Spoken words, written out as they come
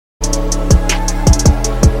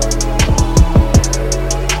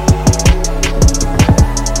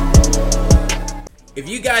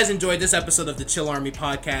guys enjoyed this episode of the Chill Army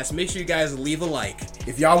podcast, make sure you guys leave a like.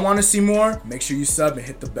 If y'all want to see more, make sure you sub and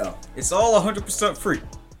hit the bell. It's all 100% free.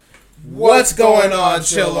 What's going on,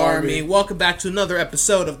 Chill Army? Welcome back to another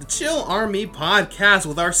episode of the Chill Army podcast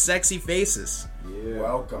with our sexy faces. Yeah.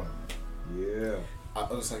 Welcome. Yeah.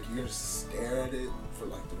 I was like, you're going to stare at it for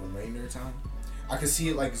like the remainder of time? I can see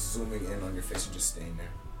it like zooming in on your face and just staying there.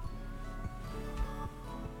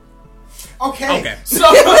 Okay. So,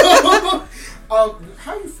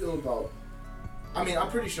 how you feel about, I mean, I'm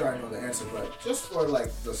pretty sure I know the answer, but just for like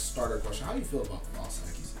the starter question, how do you feel about false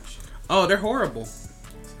accusations? Oh, they're horrible.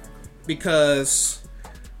 Because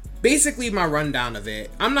basically my rundown of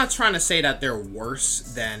it, I'm not trying to say that they're worse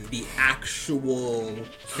than the actual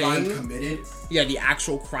Crime thing. committed? Yeah, the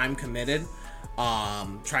actual crime committed.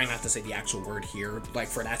 Trying not to say the actual word here, like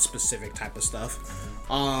for that specific type of stuff.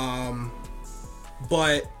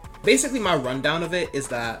 But basically my rundown of it is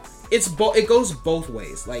that it goes both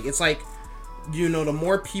ways. Like, it's like, you know, the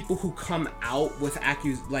more people who come out with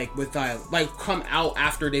come out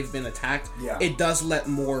after they've been attacked, it does let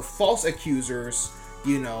more false accusers,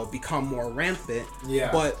 you know, become more rampant.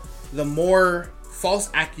 Yeah. But the more false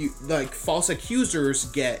accusers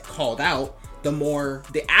get called out, the more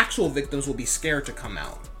the actual victims will be scared to come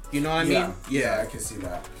out. You know what I mean? Yeah, I can see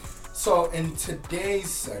that. So in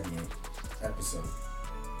today's episode,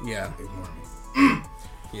 ignore me.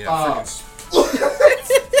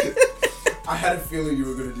 I had a feeling you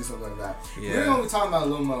were going to do something like that. Yeah. We're going to be talking about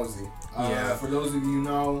Lil Mosey. For those of you who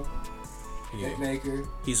know, hitmaker.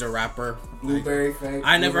 He's a rapper. Blueberry fake.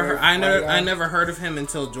 I never heard of him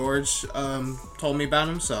until George told me about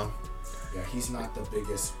him. So yeah, he's not the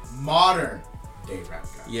biggest modern day rap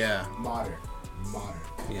guy. Yeah. Modern.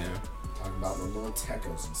 Yeah. Talking about the little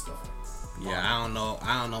techos and stuff like that. Yeah,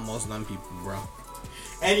 I don't know most of them people, bro.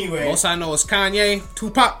 Anyway. Most I know is Kanye,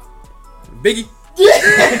 Tupac, Biggie.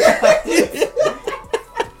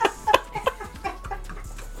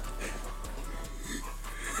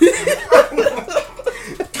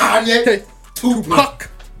 Kanye, Tupac,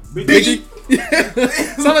 Biggie.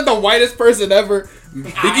 Sound like the whitest person ever.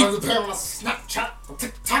 Biggie. I was playing on Snapchat,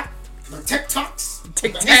 TikTok, TikToks,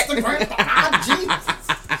 Instagram,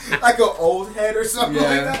 IG, like an old head or something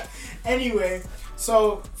like that. Anyway,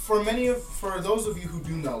 so for those of you who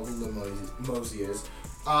do know who Lil Mosey is,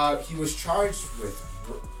 he was charged with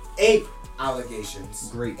 8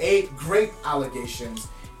 allegations. 8 great allegations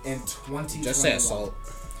in 2021. Just say assault.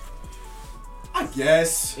 I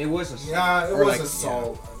guess. It was assault. Yeah, it was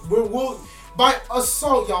assault. Yeah. We'll by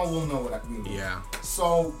assault, y'all will know what I mean. Yeah.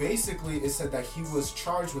 So basically, it said that he was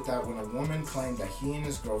charged with that when a woman claimed that he and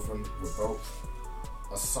his girlfriend were both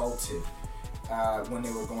assaulted when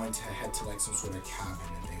they were going to head to like some sort of cabin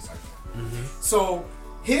and things like that. Mm-hmm. So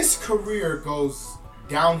his career goes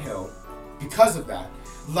downhill because of that.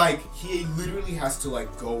 Like, he literally has to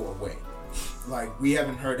like go away. Like, we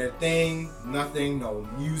haven't heard a thing, nothing, no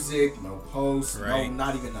music, no posts, no,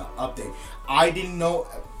 not even an update. I didn't know,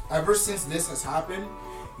 ever since this has happened,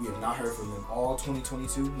 we have not heard from him all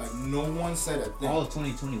 2022. Like, no one said a thing. All of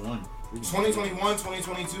 2021. 2021,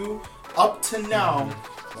 2022, up to now,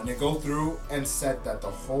 when they go through and said that the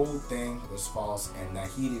whole thing was false and that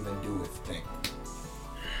he didn't even do a thing.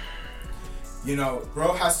 You know,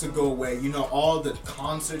 bro has to go away. You know, all the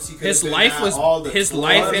concerts he could have been at, all the his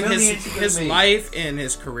life and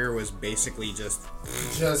his career was basically just,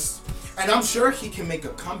 and I'm sure he can make a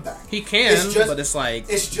comeback. He can, but it's like,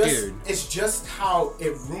 dude, it's just how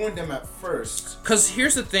it ruined him at first. Cause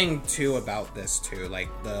here's the thing too about this too, like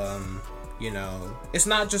the, you know, it's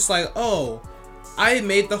not just like, oh, I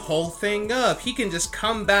made the whole thing up. He can just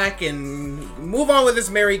come back and move on with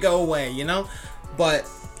his merry-go-away, you know, but.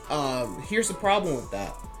 Here's the problem with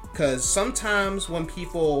that, because sometimes when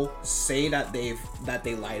people say that they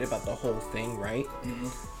lied about the whole thing, right? Mm-hmm.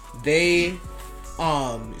 They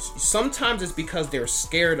sometimes it's because they're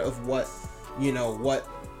scared of what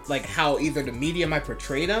like how either the media might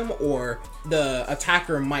portray them or the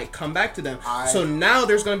attacker might come back to them. So now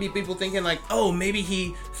there's going to be people thinking like, oh, maybe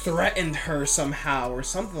he threatened her somehow or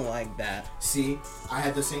something like that. See, I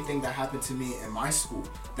had the same thing that happened to me in my school.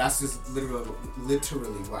 That's just literally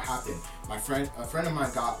what happened. A friend of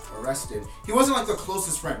mine got arrested. He wasn't like the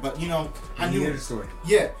closest friend, but you know, I knew the story.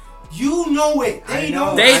 Yeah. You know it. They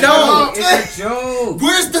know. They don't. It's a joke.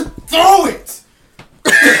 Where's the throw it?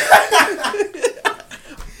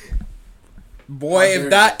 Boy,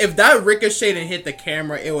 if that ricocheted and hit the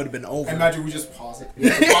camera, it would have been over. Imagine we just pause it.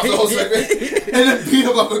 Pause the whole segment and then beat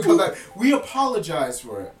him up and come back. We apologize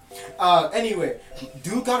for it. Anyway,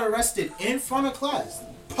 dude got arrested in front of class.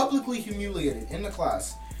 Publicly humiliated in the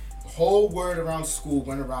class. The whole word around school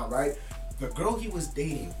went around, right? The girl he was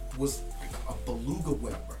dating was like a beluga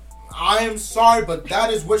whale. I am sorry, but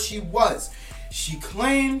that is what she was. She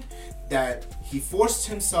claimed that he forced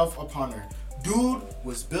himself upon her. Dude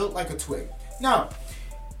was built like a twig. Now,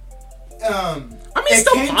 I mean, it's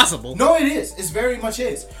still possible. No, it is. It very much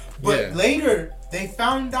is. But Yeah. later, they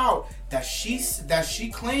found out that she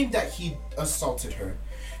claimed that he assaulted her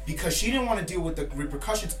because she didn't want to deal with the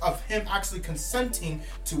repercussions of him actually consenting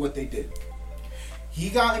to what they did. He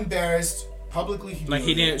got embarrassed publicly. Like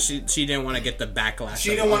she didn't want to get the backlash.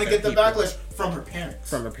 She didn't want to get the backlash from her parents.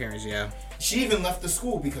 From her parents, yeah. She even left the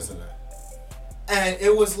school because of that. And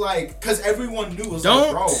it was like, because everyone knew, it was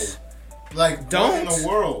like, bro, like, what in the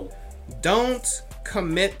world? Don't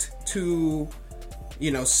commit to,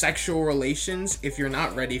 sexual relations if you're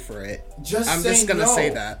not ready for it. I'm just gonna say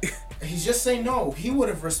that. He's just saying no. He would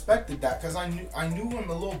have respected that because I knew him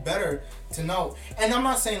a little better to know. And I'm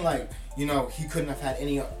not saying like, he couldn't have had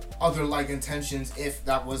any other like intentions if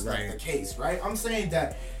that was like the case, right? I'm saying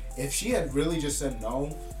that if she had really just said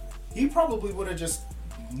no, he probably would have just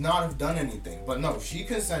not have done anything. But no, she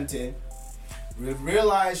consented,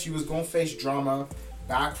 realized she was going to face drama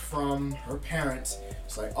back from her parents.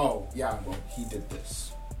 It's like, oh yeah, well, he did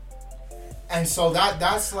this. And so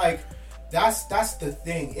that's the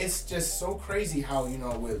thing. It's just so crazy how,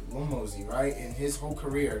 with Lil Mosey, right, in his whole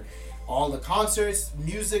career, all the concerts,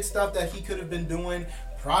 music stuff that he could have been doing,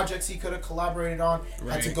 projects he could have collaborated on,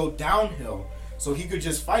 had to go downhill so he could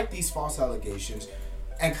just fight these false allegations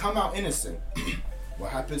and come out innocent. What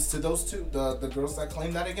happens to those two, the girls that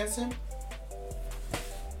claim that against him?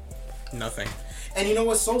 Nothing. And you know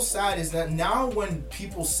what's so sad is that now when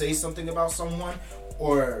people say something about someone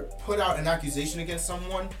or put out an accusation against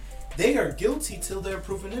someone, they are guilty till they're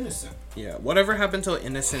proven innocent. Yeah, whatever happened till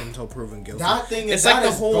innocent until proven guilty. That thing is, it's like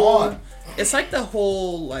the whole gone. It's like the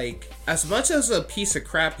whole, like, as much as a piece of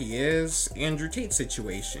crap he is, Andrew Tate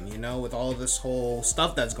situation, with all this whole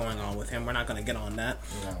stuff that's going on with him. We're not going to get on that.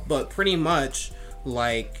 No. But pretty much,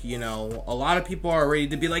 like, a lot of people are ready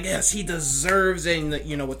to be like, yes, he deserves it,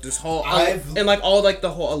 and, with this whole, and like all like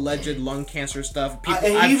the whole alleged lung cancer stuff. People,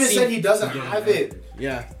 and he even said he doesn't have it.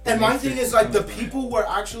 Yeah. And my thing is, like, the people were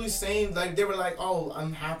actually saying, like, they were like, oh,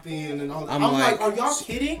 I'm happy, and then all that. I'm like, are y'all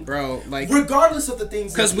kidding? Bro, like, regardless of the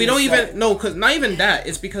things, because we don't even know, because not even that,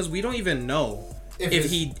 it's because we don't even know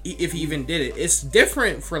if he even did it. It's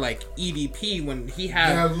different for like EDP when he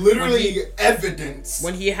had evidence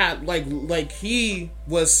when he had like he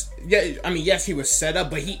was yes, he was set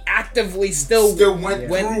up, but he actively still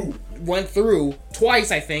went through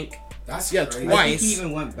twice, I think. That's crazy. Twice. I think he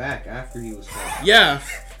even went back after he was caught. Yeah.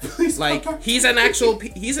 Like, he's an actual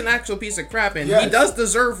piece of crap, and he does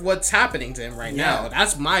deserve what's happening to him right now.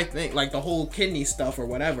 That's my thing. Like, the whole kidney stuff or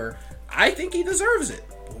whatever, I think he deserves it.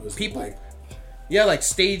 People, like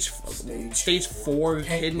stage 4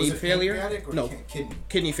 kidney failure. No,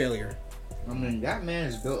 kidney failure. I mean, that man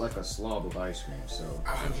is built like a slob of ice cream, so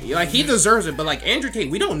like, he deserves it. But like Andrew Tate,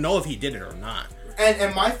 we don't know if he did it or not.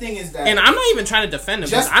 And my thing is that, and I'm not even trying to defend him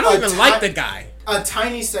because I don't even like the guy. A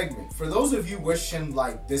tiny segment for those of you wishing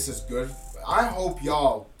like this is good. I hope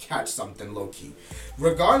y'all catch something low key.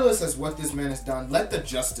 Regardless as what this man has done, let the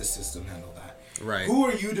justice system handle that. Right. Who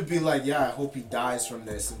are you to be like, yeah, I hope he dies from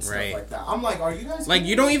this and stuff like that? I'm like, are you guys like,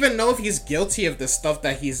 you don't even know if he's guilty of the stuff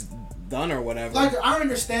that he's done or whatever. Like, I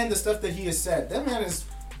understand the stuff that he has said. That man is,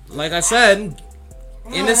 like I said,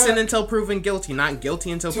 innocent until proven guilty, not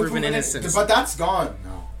guilty until proven innocent. But that's gone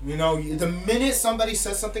now. The minute somebody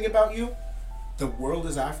says something about you, the world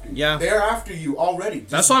is after you. Yeah. They're after you already.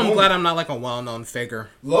 That's why I'm glad I'm not like a well-known figure.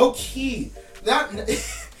 Low key.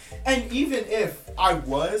 And even if I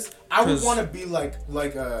was, I would want to be like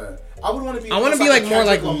I would want to be. I want to be like more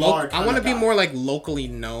like I want to be more like locally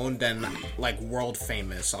known than like world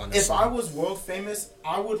famous. Honestly, if I was world famous,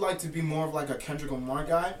 I would like to be more of like a Kendrick Lamar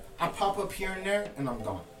guy. I pop up here and there, and I'm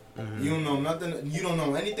gone. Mm-hmm. You don't know nothing. You don't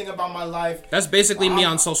know anything about my life. That's basically me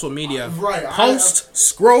on social media. Right. Post,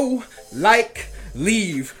 scroll, like,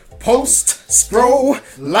 leave. Post, scroll,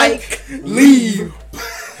 like, leave.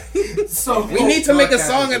 So we need to make a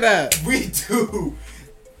song of that. We do.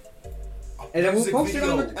 And then we'll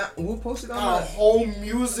post it on a whole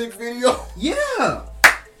music video. Yeah.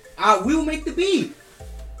 We'll make the beat.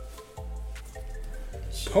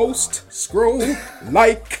 Post, scroll,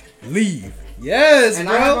 like, leave. Yes, and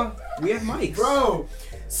bro. We have mics, bro.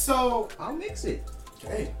 So I'll mix it.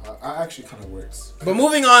 Hey, actually kind of works. But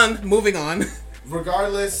moving on.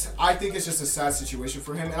 Regardless, I think it's just a sad situation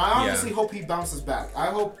for him, and I honestly hope he bounces back. I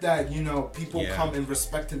hope that people come and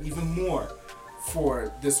respect him even more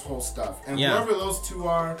for this whole stuff. And whoever those two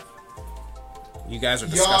are, you guys are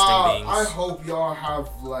disgusting beings. I hope y'all have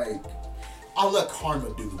like I'll let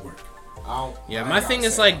karma do the work. Yeah, my thing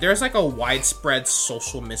is like there's like a widespread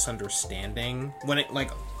social misunderstanding when it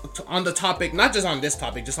like on the topic, not just on this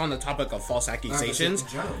topic, just on the topic of false accusations.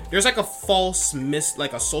 There's like a false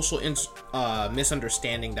social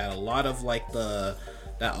misunderstanding that a lot of the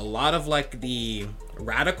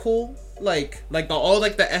radical like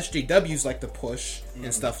the SJWs like to push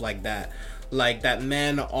and stuff like that, like that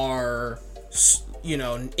men are, you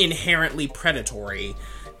know, inherently predatory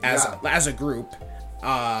as a group.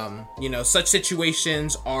 You know, such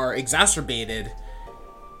situations are exacerbated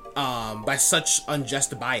by such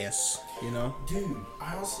unjust bias, you know? Dude,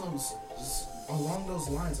 I also, along those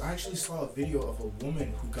lines, I actually saw a video of a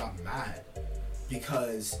woman who got mad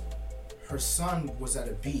because her son was at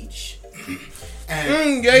a beach.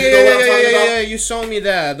 And yeah, you showed me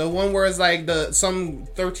that. The one where it's like some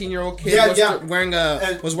 13-year-old kid wearing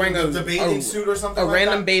a bathing suit or something, a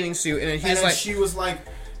random bathing suit, and he's like, she was like,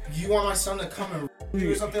 "You want my son to come and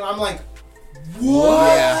you or something?" I'm like,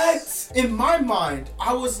 what? Yeah. In my mind,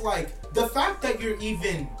 I was like, the fact that you're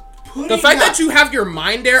even putting that you have your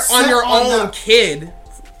mind there on your own kid,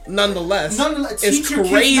 nonetheless is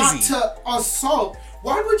crazy. Not to assault.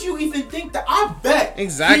 Why would you even think that? I bet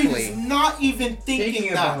exactly he's not even thinking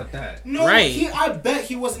about that. No, right. I bet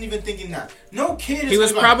he wasn't even thinking that. No kid. He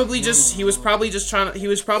was probably just building chilling.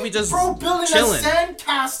 a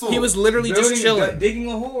sandcastle. He was literally just chilling, digging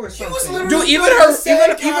a hole or something. He was literally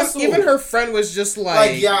even her friend was just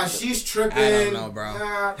like yeah, she's tripping. I don't know,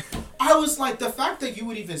 bro. I was like, the fact that you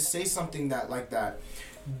would even say something like that.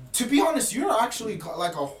 To be honest, you're actually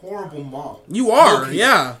like a horrible mom. You are,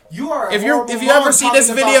 yeah. You are. If you ever see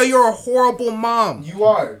this video, you're a horrible mom. You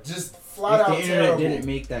are just flat out terrible. The internet didn't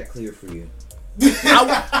make that clear for you.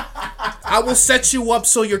 I will set you up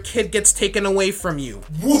so your kid gets taken away from you.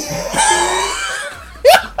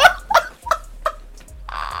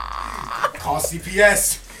 Call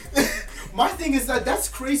CPS. My thing is that's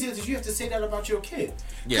crazy that you have to say that about your kid.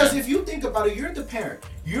 Because if you think about it, you're the parent.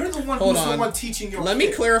 You're the one who's the one teaching your kid. Let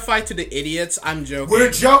me clarify to the idiots, I'm joking.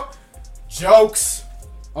 We're jokes.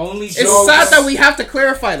 Only jokes. It's sad that we have to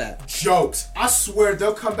clarify that. Jokes. I swear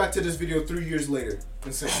they'll come back to this video 3 years later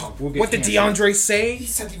and say, what did DeAndre say? He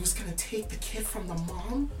said he was going to take the kid from the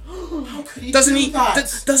mom? How could he doesn't do he,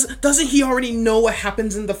 that? Doesn't he already know what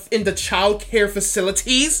happens in the child care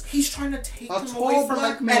facilities? He's trying to take him away from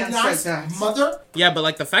a nice mother? Yeah, but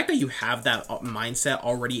like the fact that you have that mindset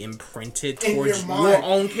already imprinted towards your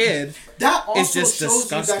own kid, that also is just shows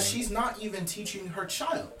disgusting. You that she's not even teaching her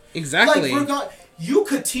child. Exactly. Like, you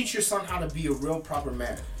could teach your son how to be a real proper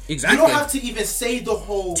man. Exactly. You don't have to even say the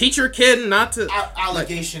whole teach your kid not to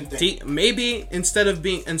allegation thing. Maybe instead of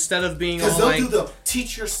being because they'll do the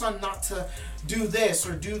teach your son not to do this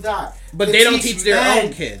or do that. But they don't teach their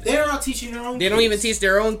own kid. They're not teaching their own. They don't even teach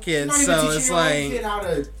their own kids. So it's like kid how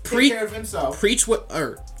to take care of himself. Preach what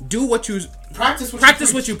or do what you practice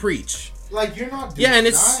what you preach. Like you're not doing and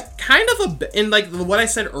it's kind of in like what I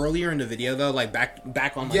said earlier in the video though, like back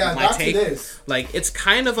on like my take. Like it's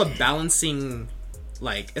kind of a balancing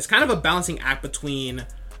act between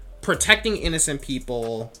protecting innocent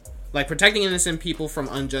people from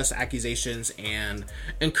unjust accusations and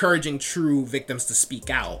encouraging true victims to speak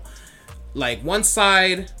out. Like one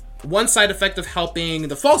side effect of helping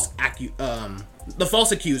the false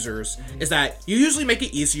accusers is that you usually make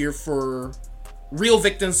it easier for real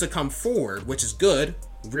victims to come forward, which is good.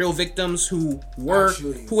 Real victims who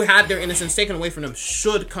had their innocence taken away from them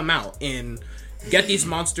should come out and get these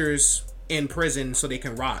monsters in prison so they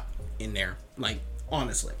can rot in there. Like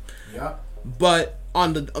honestly. Yeah. But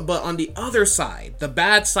on the other side, the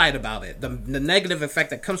bad side about it, the negative effect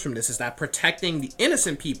that comes from this is that protecting the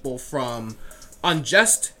innocent people from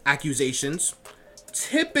unjust accusations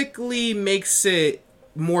typically makes it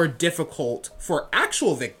more difficult for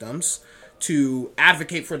actual victims to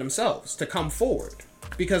advocate for themselves, to come forward.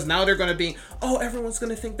 Because now they're going to be, everyone's going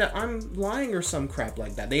to think that I'm lying or some crap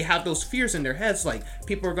like that. They have those fears in their heads. Like,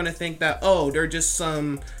 people are going to think that, they're just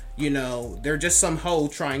some hoe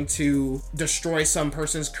trying to destroy some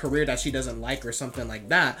person's career that she doesn't like or something like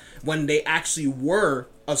that, when they actually were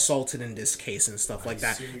assaulted in this case and stuff like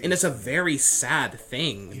that. Serious. And it's a very sad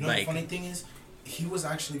thing. You know, the funny thing is, he was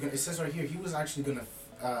actually going to, it says right here, he was actually going to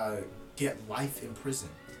get life in prison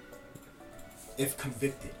if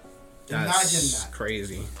convicted. Imagine that.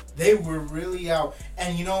 Crazy. They were really out,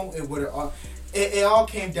 and you know it all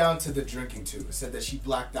came down to the drinking too. It said that she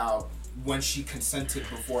blacked out when she consented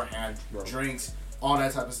beforehand, drinks, all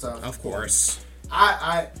that type of stuff. Of course.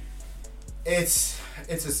 It's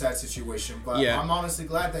a sad situation, but yeah. I'm honestly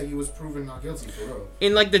glad that he was proven not guilty for real.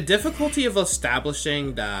 In like the difficulty of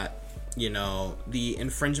establishing that the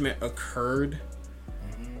infringement occurred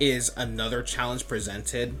is another challenge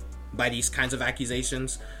presented by these kinds of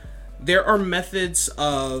accusations. There are methods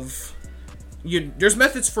there's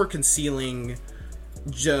methods for concealing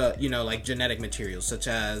like genetic materials, such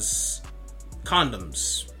as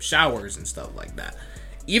condoms, showers, and stuff like that.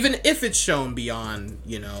 Even if it's shown beyond,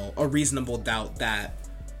 a reasonable doubt that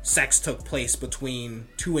sex took place between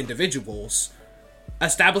two individuals,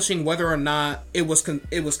 establishing whether or not it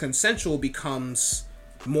was consensual becomes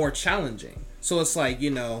more challenging. So it's like,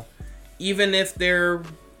 even if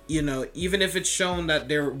it's shown that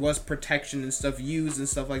there was protection and stuff used and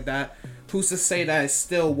stuff like that, who's to say that it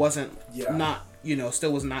still wasn't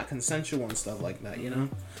still was not consensual and stuff like that,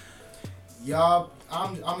 Y'all,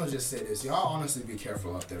 I'm gonna just say this. Y'all honestly be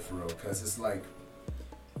careful out there for real, because it's like,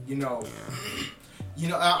 I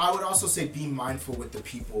would also say be mindful with the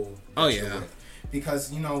people that you're with.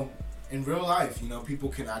 Because, in real life, people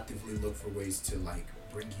can actively look for ways to, like,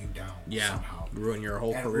 bring you down somehow. Ruin your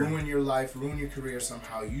whole career. Ruin your life, ruin your career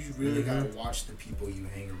somehow. You really gotta watch the people you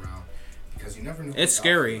hang around, because you never know. It's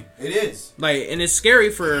scary. It is. Like, and it's scary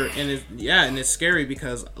and it's scary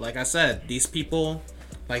because, like I said, these people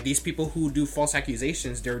who do false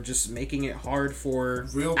accusations, they're just making it hard for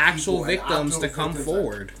real actual victims to come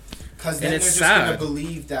forward. Because then they're just gonna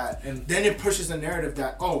believe that, and then it pushes a narrative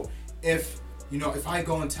that, if I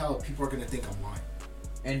go and tell, people are gonna think I'm lying.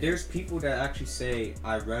 And there's people that actually say,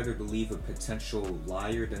 I'd rather believe a potential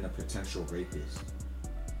liar than a potential rapist.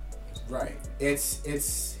 Right.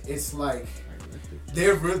 It's like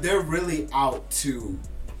they're really out to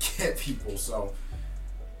get people. So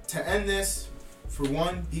to end this, for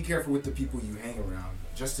one, be careful with the people you hang around,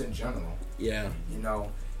 just in general. Yeah.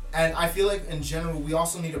 And I feel like in general, we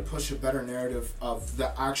also need to push a better narrative of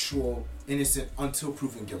the actual innocent until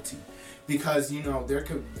proven guilty, because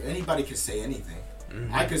anybody could say anything.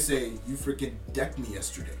 Mm-hmm. I could say you freaking decked me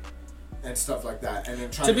yesterday, and stuff like that, and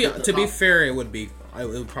then try to be fair, it would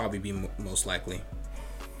probably be most likely.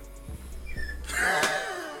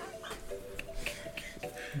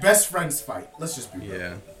 Best friends fight. Let's just be real.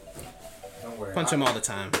 Yeah. Don't worry. Punch him all the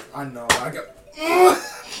time. I know. I got.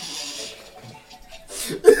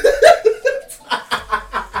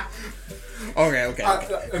 Okay.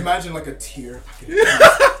 Imagine like a tear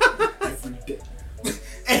every day.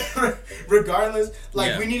 And regardless,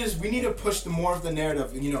 we need to push more of the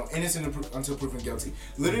narrative. Innocent until proven guilty.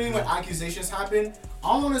 Literally, when accusations happen,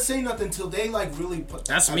 I don't want to say nothing until they really put.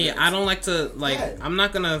 That's me. Evidence. I don't like to I'm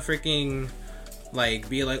not gonna freaking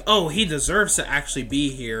be like, oh, he deserves to actually be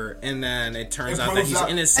here, and then it turns out that he's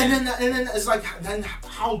innocent. And then it's like, then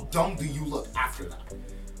how dumb do you look after that?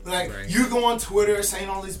 You go on Twitter saying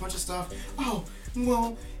all these bunch of stuff. Oh,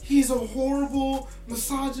 well, he's a horrible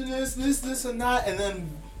misogynist, this, and that. And then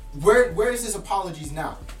where is his apologies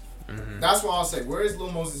now? Mm-hmm. That's what I'll say. Where is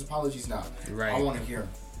Lil Mosey's apologies now? Right. I want to hear him.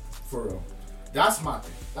 For real. That's my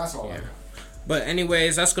thing. That's all I got. But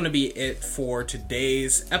anyways, that's going to be it for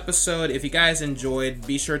today's episode. If you guys enjoyed,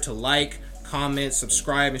 be sure to like, comment,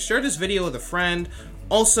 subscribe, and share this video with a friend.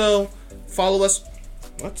 Also, follow us.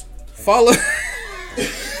 What? Follow...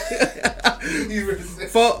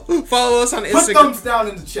 follow us on Instagram. Put thumbs down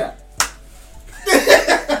in the chat.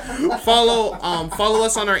 follow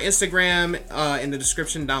us on our Instagram in the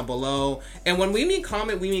description down below. And when we mean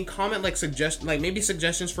comment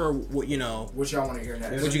suggestions for what what y'all want to hear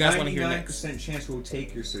next. What you guys want to hear next? 99% chance we'll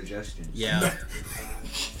take your suggestions. Yeah.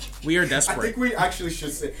 We are desperate. I think we actually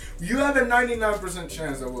should say you have a 99%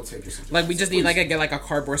 chance that we'll take your suggestions. We just need get a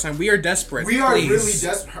cardboard sign. We are desperate. We are really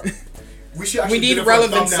desperate. We need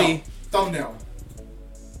relevancy. Thumbnail.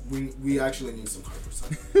 We actually need some cardboard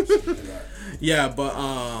signs. Yeah, but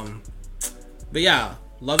yeah,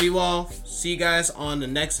 love you all. See you guys on the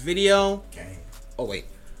next video. Okay. Oh wait,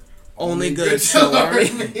 only good show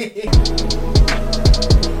army.